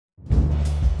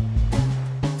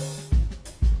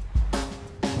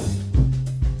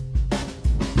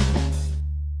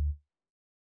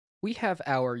we have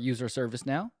our user service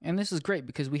now, and this is great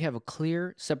because we have a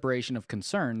clear separation of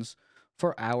concerns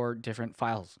for our different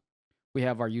files. We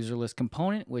have our user list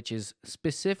component, which is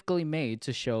specifically made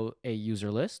to show a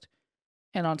user list.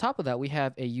 And on top of that, we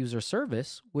have a user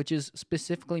service, which is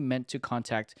specifically meant to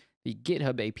contact the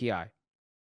GitHub API.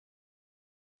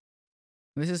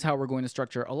 This is how we're going to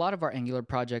structure a lot of our Angular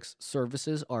projects.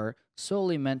 Services are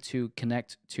solely meant to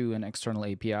connect to an external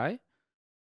API,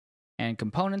 and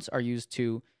components are used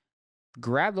to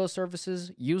grab those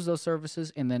services, use those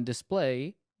services, and then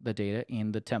display the data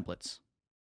in the templates.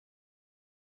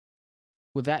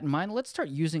 With that in mind, let's start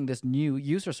using this new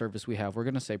user service we have. We're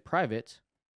going to say private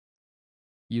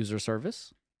user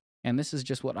service, and this is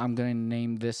just what I'm going to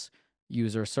name this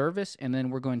user service, and then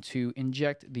we're going to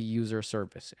inject the user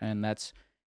service, and that's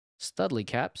Studley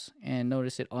caps. And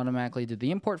notice it automatically did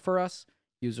the import for us,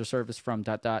 user service from ..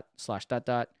 So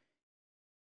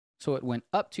it went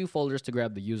up 2 folders to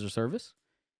grab the user service.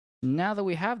 Now that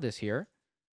we have this here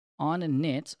on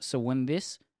init, so when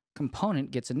this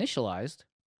component gets initialized,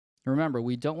 remember,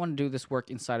 we don't want to do this work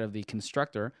inside of the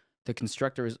constructor. The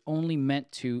constructor is only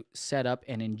meant to set up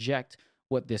and inject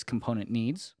what this component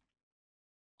needs.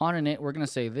 On init, we're going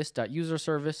to say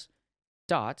this.userService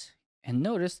dot, and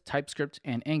notice TypeScript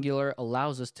and Angular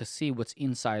allows us to see what's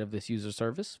inside of this user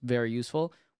service. Very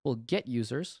useful. We'll get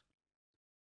users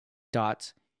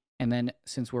dot, and then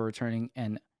since we're returning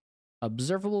an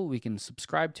observable, we can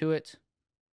subscribe to it,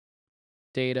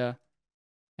 data,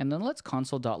 and then let's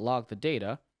console.log the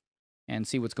data and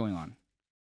see what's going on.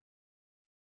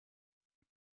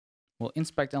 We'll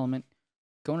inspect element,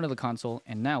 go into the console,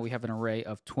 and now we have an array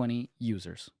of 20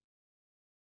 users,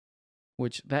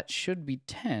 which that should be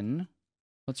 10.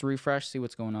 Let's refresh, see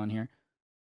what's going on here.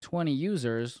 20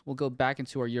 users. We'll go back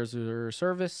into our user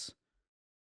service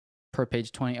per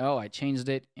page 20. Oh, I changed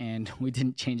it and we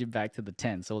didn't change it back to the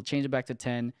 10. So we'll change it back to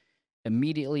 10.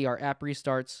 Immediately our app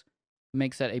restarts,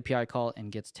 makes that API call,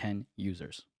 and gets 10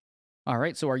 users. All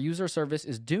right, so our user service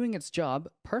is doing its job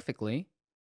perfectly.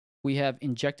 We have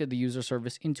injected the user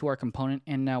service into our component,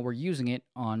 and now we're using it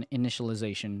on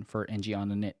initialization for ng on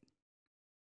init.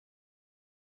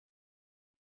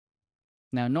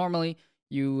 Now, normally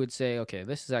you would say, okay,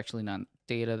 this is actually not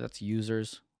data, that's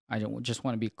users. I don't just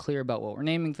want to be clear about what we're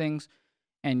naming things.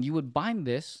 And you would bind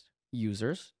this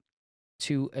users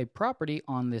to a property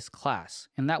on this class,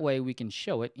 and that way we can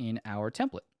show it in our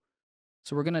template.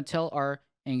 So we're going to tell our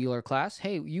Angular class,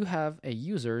 hey, you have a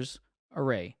users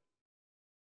array.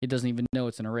 It doesn't even know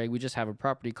it's an array. We just have a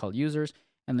property called users.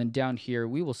 And then down here,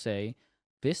 we will say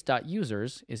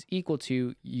this.users is equal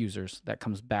to users. That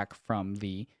comes back from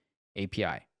the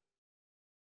API.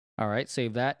 All right,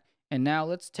 save that. And now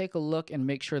let's take a look and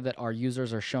make sure that our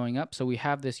users are showing up. So we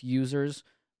have this users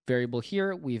variable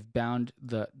here. We've bound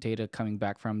the data coming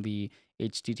back from the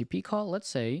HTTP call. Let's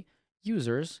say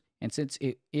users. And since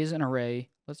it is an array,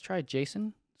 let's try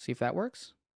JSON, see if that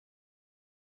works.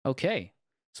 Okay.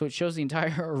 So it shows the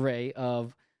entire array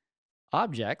of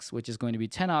objects, which is going to be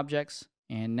 10 objects,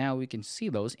 and now we can see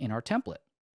those in our template.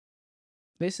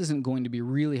 This isn't going to be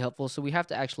really helpful, so we have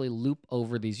to actually loop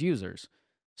over these users.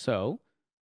 So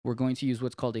we're going to use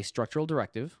what's called a structural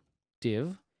directive,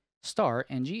 div star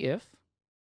ngIf,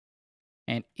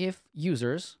 and if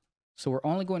users. So we're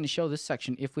only going to show this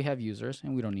section if we have users,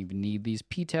 and we don't even need these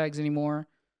p tags anymore.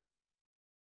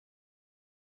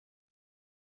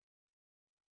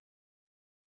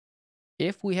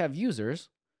 If we have users,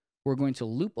 we're going to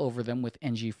loop over them with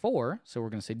ng4. So we're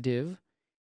going to say div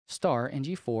star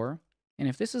ng4. And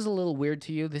if this is a little weird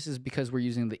to you, this is because we're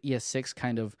using the ES6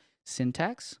 kind of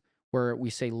syntax where we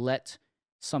say let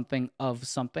something of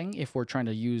something if we're trying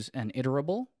to use an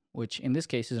iterable, which in this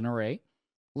case is an array,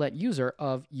 let user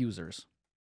of users.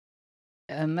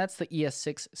 And that's the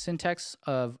ES6 syntax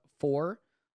of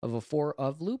a for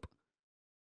of loop.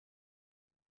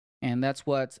 And that's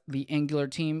what the Angular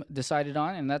team decided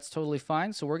on, and that's totally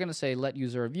fine. So we're going to say let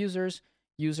user of users,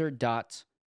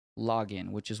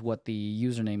 user.login, which is what the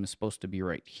username is supposed to be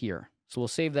right here. So we'll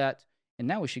save that, and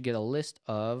now we should get a list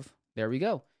of, there we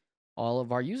go, all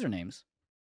of our usernames.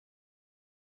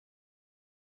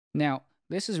 Now,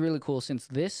 this is really cool since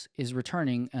this is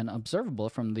returning an observable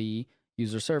from the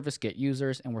user service, get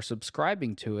users, and we're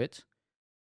subscribing to it.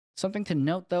 Something to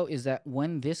note, though, is that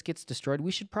when this gets destroyed,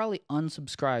 we should probably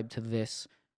unsubscribe to this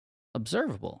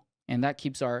observable. And that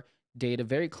keeps our data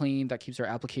very clean. That keeps our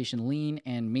application lean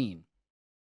and mean.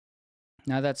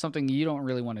 Now, that's something you don't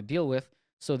really want to deal with.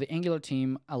 So the Angular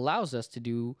team allows us to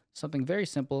do something very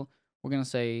simple. We're going to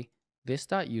say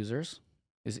this.users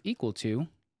is equal to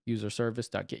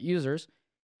userService.getUsers.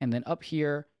 And then up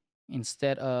here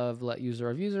instead of let user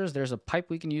of users, there's a pipe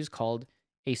we can use called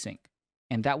async.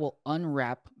 And that will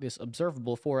unwrap this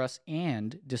observable for us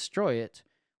and destroy it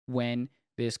when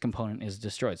this component is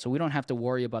destroyed. So we don't have to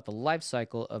worry about the life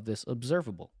cycle of this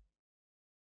observable.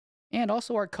 And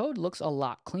also our code looks a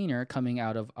lot cleaner coming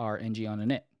out of our ng on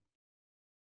init.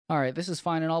 All right, this is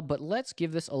fine and all, but let's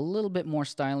give this a little bit more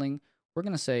styling. We're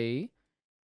going to say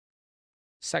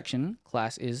section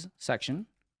class is section.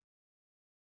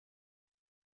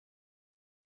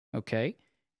 Okay,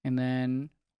 and then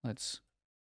let's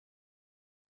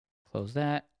close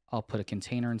that. I'll put a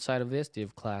container inside of this,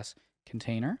 div class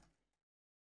container.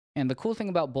 And the cool thing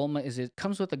about Bulma is it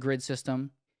comes with a grid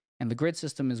system, and the grid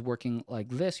system is working like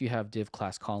this. You have div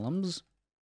class columns.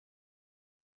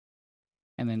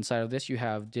 And then inside of this, you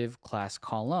have div class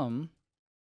column.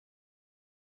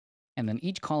 And then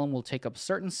each column will take up a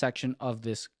certain section of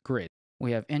this grid.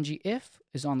 We have ng-if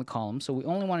is on the column. So we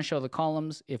only want to show the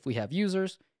columns if we have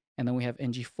users. And then we have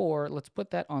ng-for. Let's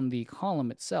put that on the column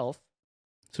itself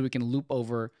so we can loop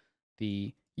over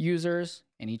the users.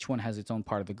 And each one has its own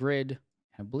part of the grid.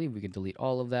 I believe we can delete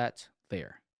all of that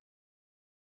there.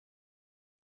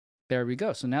 There we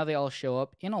go. So now they all show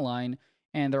up in a line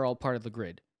and they're all part of the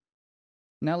grid.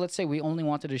 Now let's say we only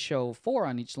wanted to show 4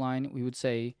 on each line. We would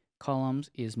say columns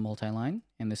is multi-line.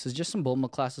 And this is just some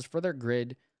Bulma classes for their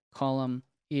grid. Column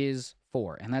is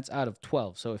 4. And that's out of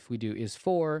 12. So if we do is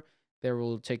 4, there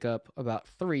will take up about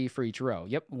 3 for each row.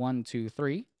 Yep, 1, 2,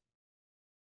 3.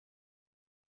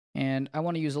 And I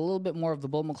want to use a little bit more of the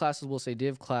Bulma classes. We'll say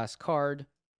div class card.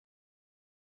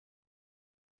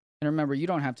 And remember, you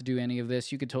don't have to do any of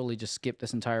this. You could totally just skip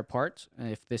this entire part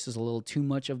if this is a little too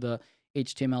much of the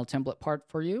HTML template part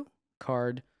for you.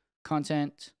 Card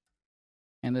content.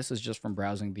 And this is just from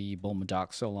browsing the Bulma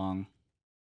doc so long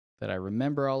that I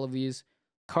remember all of these.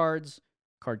 Cards,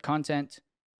 card content,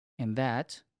 and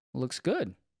that looks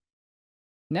good.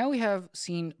 Now we have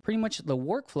seen pretty much the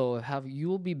workflow of how you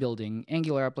will be building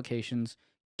Angular applications,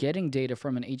 getting data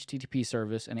from an HTTP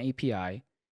service, an API,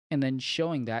 and then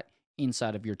showing that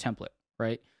inside of your template,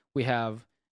 right? We have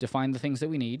defined the things that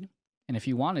we need. And if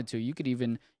you wanted to, you could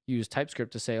even use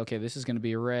TypeScript to say, okay, this is going to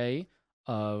be an array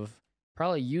of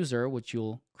probably user, which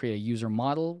you'll create a user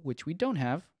model, which we don't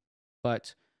have,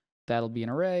 but that'll be an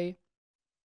array.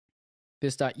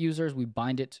 This .users, we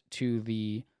bind it to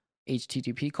the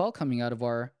HTTP call coming out of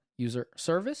our user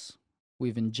service.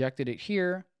 We've injected it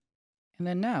here. And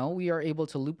then now we are able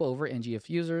to loop over ng-if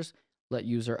users, let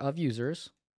user of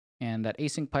users. And that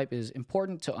async pipe is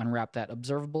important to unwrap that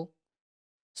observable.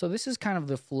 So this is kind of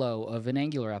the flow of an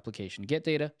Angular application. Get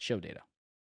data, show data.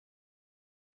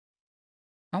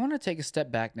 I want to take a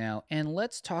step back now and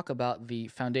let's talk about the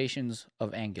foundations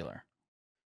of Angular.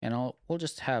 And we'll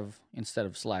just have, instead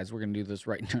of slides, we're going to do this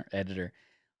right in our editor.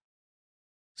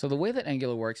 So the way that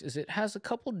Angular works is it has a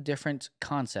couple different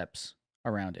concepts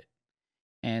around it.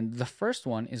 And the first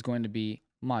one is going to be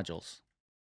modules.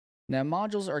 Now,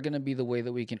 modules are going to be the way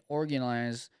that we can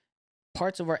organize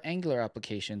parts of our Angular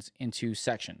applications into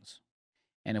sections.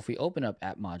 And if we open up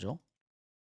AppModule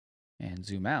and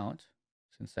zoom out,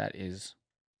 since that is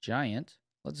giant,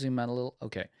 let's zoom out a little.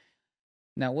 Okay.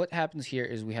 Now, what happens here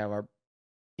is we have our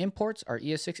imports, our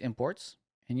ES6 imports,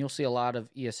 and you'll see a lot of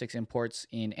ES6 imports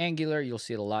in Angular. You'll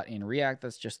see it a lot in React.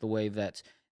 That's just the way that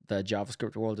the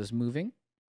JavaScript world is moving.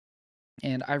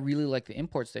 And I really like the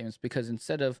import statements because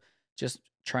instead of just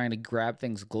trying to grab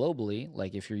things globally,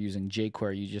 like if you're using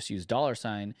jQuery, you just use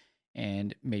 $,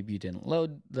 and maybe you didn't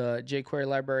load the jQuery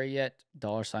library yet,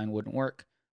 $, wouldn't work.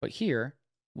 But here,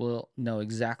 we'll know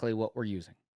exactly what we're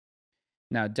using.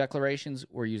 Now, declarations,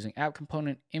 we're using app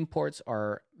component. Imports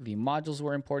are the modules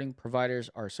we're importing. Providers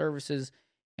are services.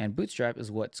 And Bootstrap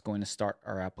is what's going to start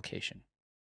our application.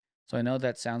 So I know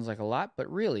that sounds like a lot,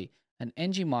 but really, an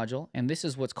ng module, and this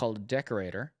is what's called a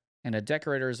decorator. And a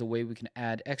decorator is a way we can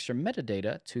add extra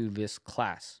metadata to this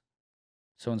class.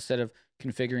 So instead of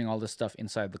configuring all this stuff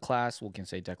inside the class, we can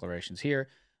say declarations here.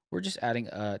 We're just adding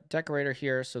a decorator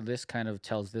here. So this kind of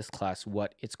tells this class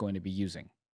what it's going to be using.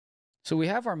 So we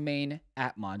have our main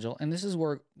app module, and this is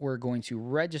where we're going to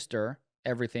register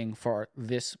everything for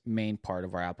this main part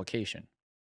of our application.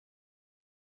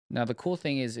 Now, the cool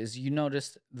thing is you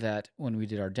noticed that when we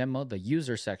did our demo, the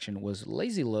user section was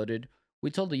lazy loaded.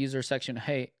 We told the user section,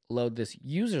 hey, load this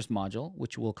users module,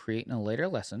 which we'll create in a later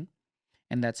lesson.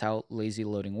 And that's how lazy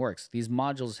loading works. These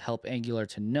modules help Angular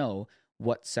to know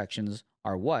what sections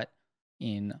are what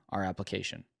in our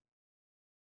application.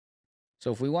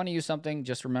 So if we want to use something,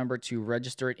 just remember to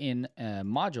register it in a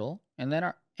module, and then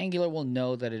our Angular will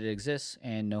know that it exists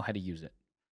and know how to use it.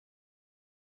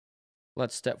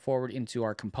 Let's step forward into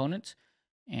our component.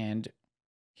 And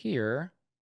here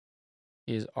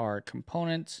is our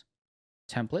component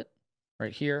template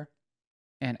right here.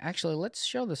 And actually, let's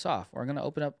show this off. We're going to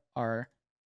open up our,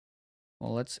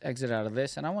 well, let's exit out of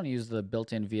this. And I want to use the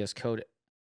built-in VS Code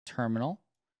terminal.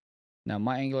 Now,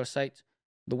 my Angular site,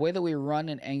 the way that we run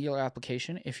an Angular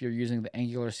application, if you're using the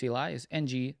Angular CLI, is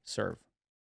ng serve.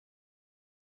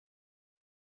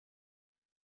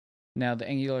 Now, the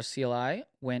Angular CLI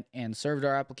went and served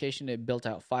our application. It built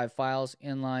out 5 files: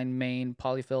 inline, main,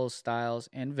 polyfills, styles,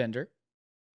 and vendor.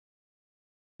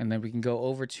 And then we can go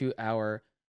over to our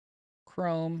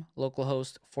Chrome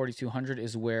localhost 4200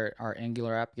 is where our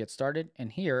Angular app gets started. And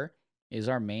here is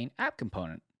our main app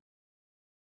component.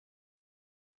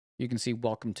 You can see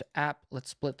welcome to app. Let's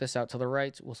split this out to the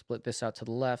right. We'll split this out to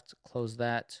the left. Close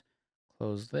that.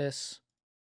 Close this.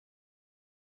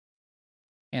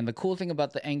 And the cool thing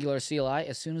about the Angular CLI,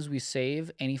 as soon as we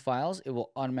save any files, it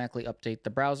will automatically update the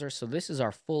browser. So this is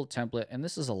our full template, and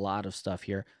this is a lot of stuff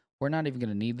here. We're not even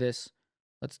going to need this.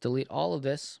 Let's delete all of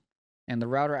this. And the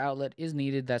router outlet is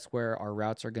needed. That's where our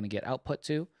routes are going to get output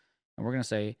to. And we're going to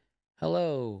say,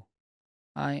 hello,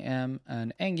 I am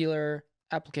an Angular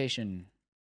application.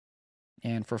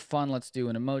 And for fun, let's do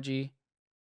an emoji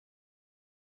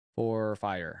for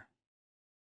fire.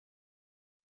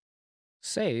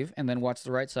 Save, and then watch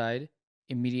the right side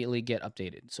immediately get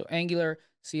updated. So Angular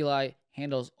CLI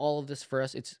handles all of this for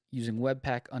us. It's using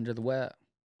Webpack under the web.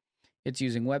 It's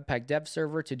using Webpack dev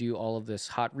server to do all of this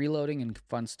hot reloading and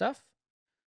fun stuff.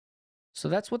 So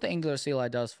that's what the Angular CLI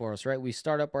does for us, right? We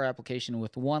start up our application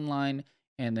with one line,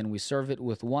 and then we serve it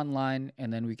with one line,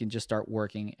 and then we can just start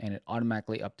working, and it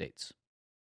automatically updates.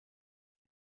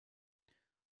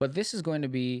 But this is going to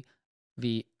be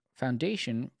the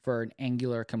foundation for an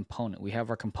Angular component. We have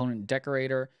our component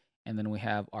decorator, and then we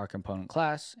have our component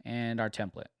class and our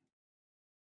template.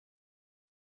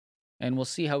 And we'll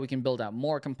see how we can build out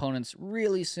more components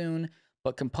really soon,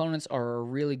 but components are a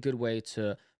really good way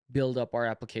to build up our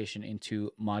application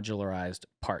into modularized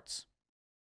parts.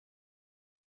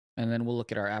 And then we'll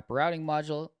look at our app routing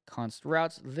module, const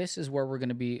routes. This is where we're going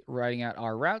to be writing out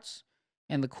our routes.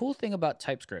 And the cool thing about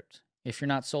TypeScript, if you're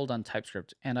not sold on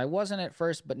TypeScript, and I wasn't at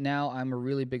first, but now I'm a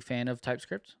really big fan of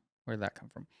TypeScript. Where did that come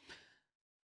from?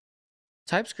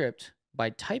 TypeScript,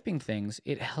 by typing things,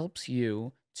 it helps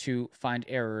you to find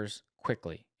errors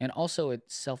quickly. And also it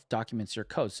self-documents your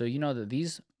code. So you know that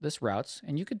this routes,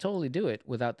 and you could totally do it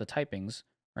without the typings,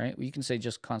 right? You can say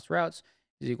just const routes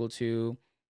is equal to,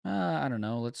 I don't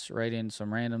know, let's write in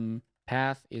some random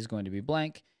path is going to be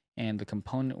blank, and the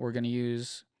component we're going to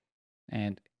use.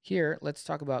 And here, let's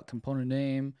talk about component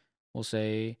name. We'll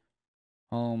say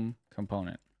home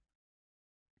component.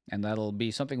 And that'll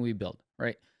be something we build,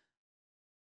 right?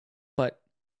 But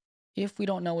if we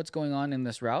don't know what's going on in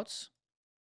this routes,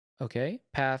 okay,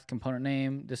 path, component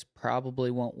name, this probably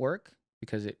won't work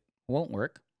because it won't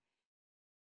work.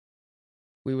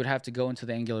 We would have to go into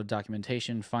the Angular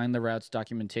documentation, find the routes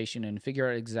documentation, and figure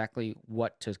out exactly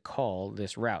what to call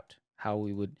this route, how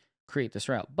we would create this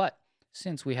route. But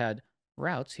since we had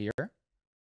routes here, and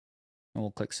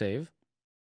we'll click save,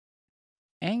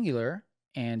 Angular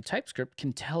and TypeScript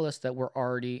can tell us that we're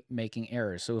already making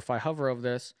errors. So if I hover over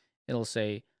this, it'll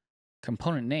say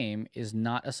component name is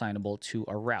not assignable to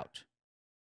a route.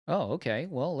 Oh, okay.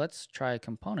 Well, let's try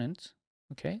component.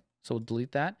 Okay, so we'll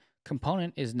delete that.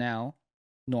 Component is now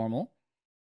normal.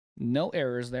 No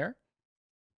errors there.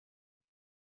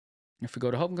 If we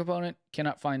go to home component,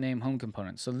 cannot find name home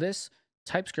component. So this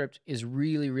TypeScript is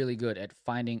really, really good at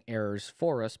finding errors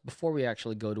for us before we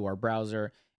actually go to our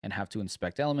browser and have to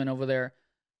inspect element over there.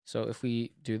 So if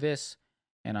we do this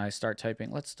and I start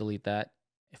typing, let's delete that.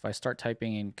 If I start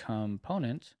typing in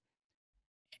component,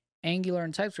 Angular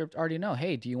and TypeScript already know,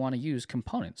 hey, do you want to use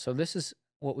component? So this is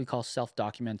what we call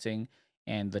self-documenting,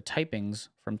 and the typings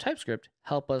from TypeScript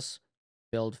help us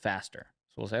build faster.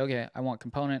 So we'll say, okay, I want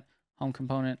component, home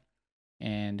component,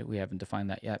 and we haven't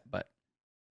defined that yet, but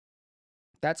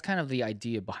that's kind of the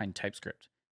idea behind TypeScript,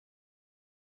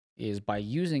 is by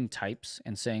using types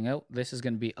and saying, oh, this is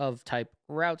going to be of type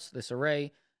routes, this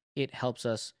array, it helps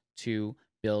us to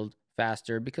build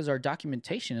faster because our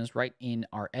documentation is right in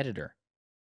our editor.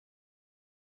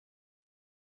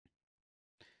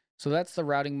 So that's the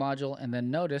routing module. And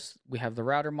then notice we have the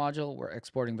router module. We're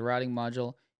exporting the routing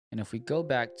module. And if we go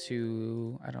back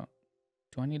to,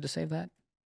 do I need to save that?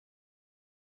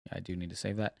 Yeah, I do need to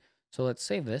save that. So let's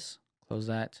save this, close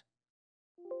that,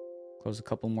 close a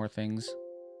couple more things.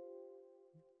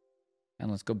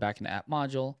 And let's go back into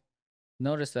AppModule.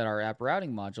 Notice that our app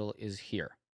routing module is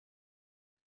here.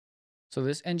 So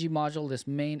this ng module, this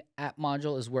main app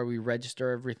module, is where we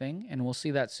register everything, and we'll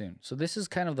see that soon. So this is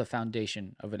kind of the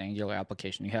foundation of an Angular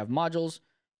application. You have modules,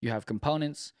 you have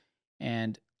components,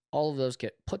 and all of those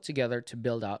get put together to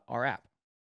build out our app.